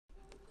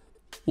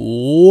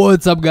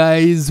What's up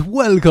guys,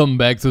 welcome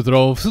back to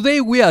Trove. Today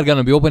we are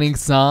gonna be opening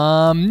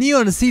some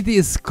Neon City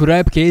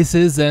scrap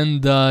cases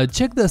and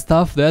check the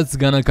stuff that's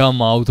gonna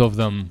come out of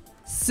them.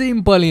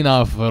 Simple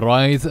enough,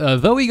 right?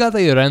 Though we got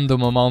a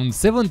random amount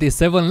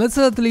 77, let's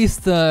at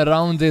least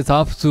round it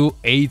up to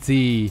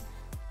 80.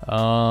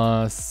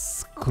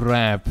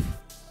 Scrap.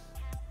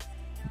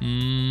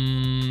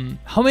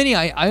 How many?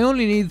 I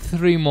only need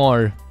 3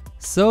 more.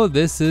 So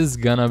this is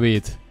gonna be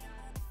it.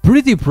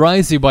 Pretty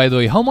pricey by the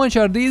way. How much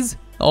are these?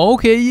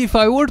 Okay, if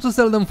I were to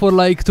sell them for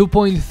like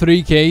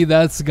 2.3k,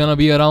 that's gonna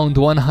be around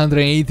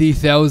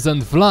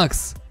 180,000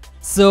 flux.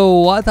 So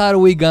what are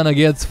we gonna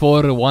get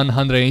for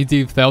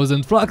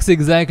 180,000 flux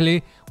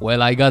exactly?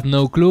 Well, I got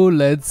no clue,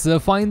 let's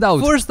find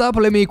out. First up,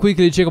 let me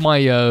quickly check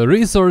my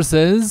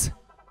resources,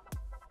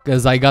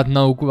 cause I got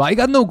no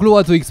clue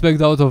what to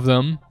expect out of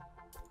them.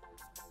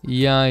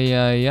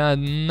 Yeah,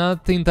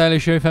 not entirely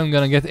sure if I'm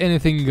gonna get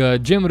anything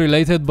gem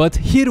related, but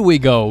here we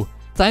go.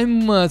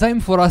 Time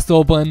for us to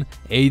open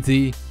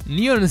 80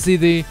 Neon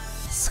City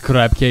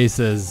scrap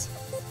cases.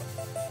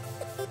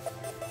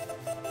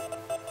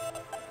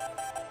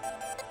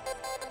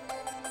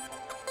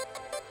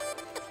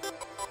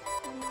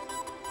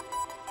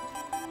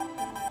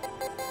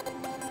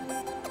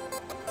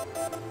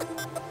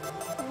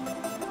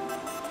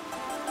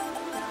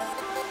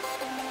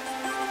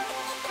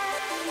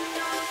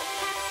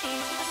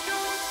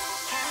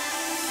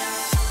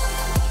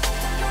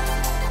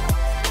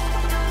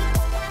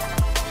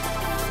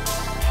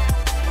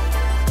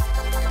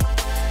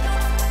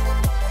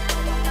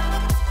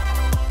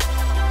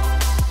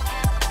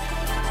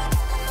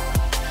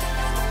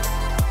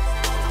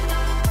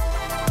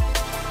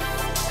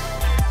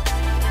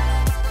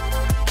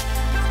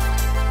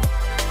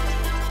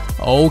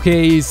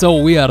 Okay, so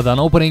we are done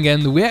opening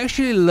and we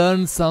actually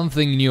learned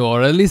something new,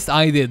 or at least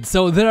I did.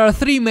 So there are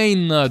 3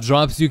 main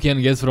drops you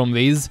can get from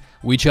these,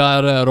 which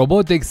are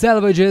Robotic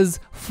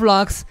Salvages,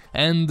 Flux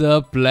and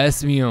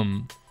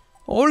Plasmium.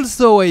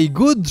 Also a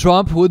good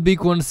drop would be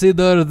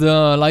considered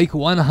like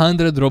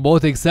 100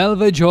 Robotic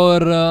Salvage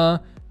or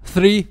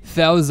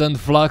 3000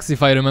 Flux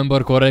if I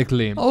remember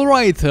correctly.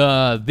 Alright,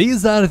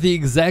 these are the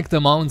exact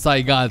amounts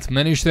I got.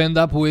 Managed to end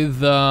up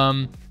with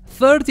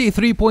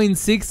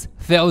 33.6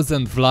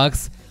 thousand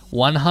flux,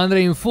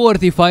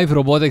 145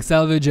 robotic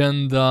salvage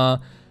and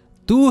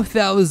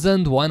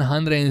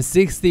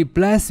 2160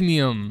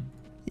 plasmium.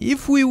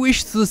 If we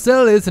wish to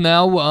sell it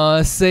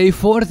now, say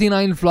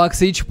 49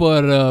 flux each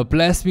per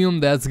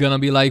plasmium, that's gonna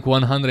be like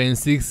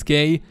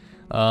 106k.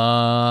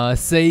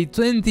 Say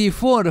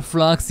 24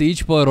 flux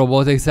each per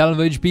robotic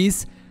salvage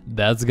piece,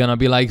 that's gonna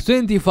be like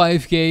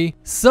 25k.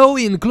 So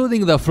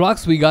including the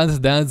flux we got,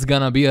 that's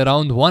gonna be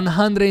around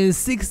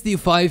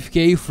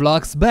 165k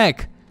flux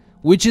back,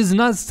 which is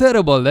not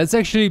terrible. That's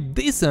actually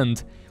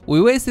decent.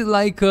 We wasted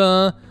like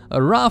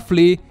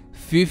roughly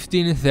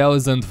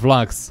 15,000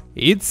 flux.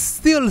 It's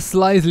still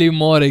slightly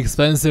more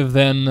expensive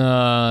than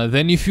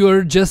if you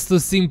were just to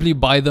simply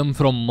buy them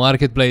from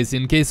marketplace.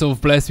 In case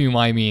of plasmium,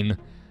 I mean.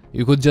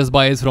 You could just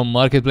buy it from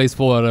marketplace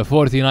for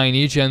 49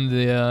 each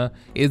and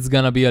it's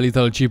gonna be a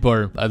little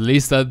cheaper, at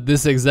least at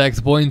this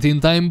exact point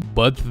in time.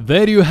 But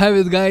there you have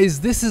it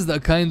guys, this is the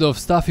kind of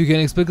stuff you can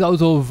expect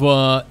out of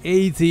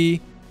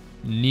 80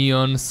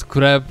 Neon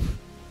scrap.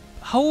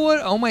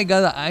 Oh my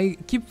god, I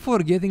keep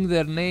forgetting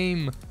their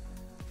name.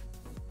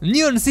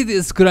 Neon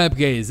City scrap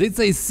case,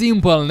 it's a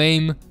simple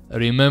name,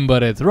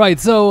 remember it. Right,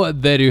 so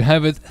there you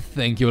have it,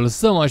 thank you all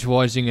so much for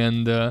watching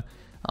and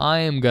I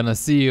am gonna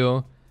see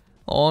you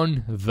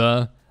on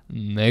the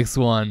next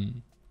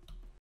one.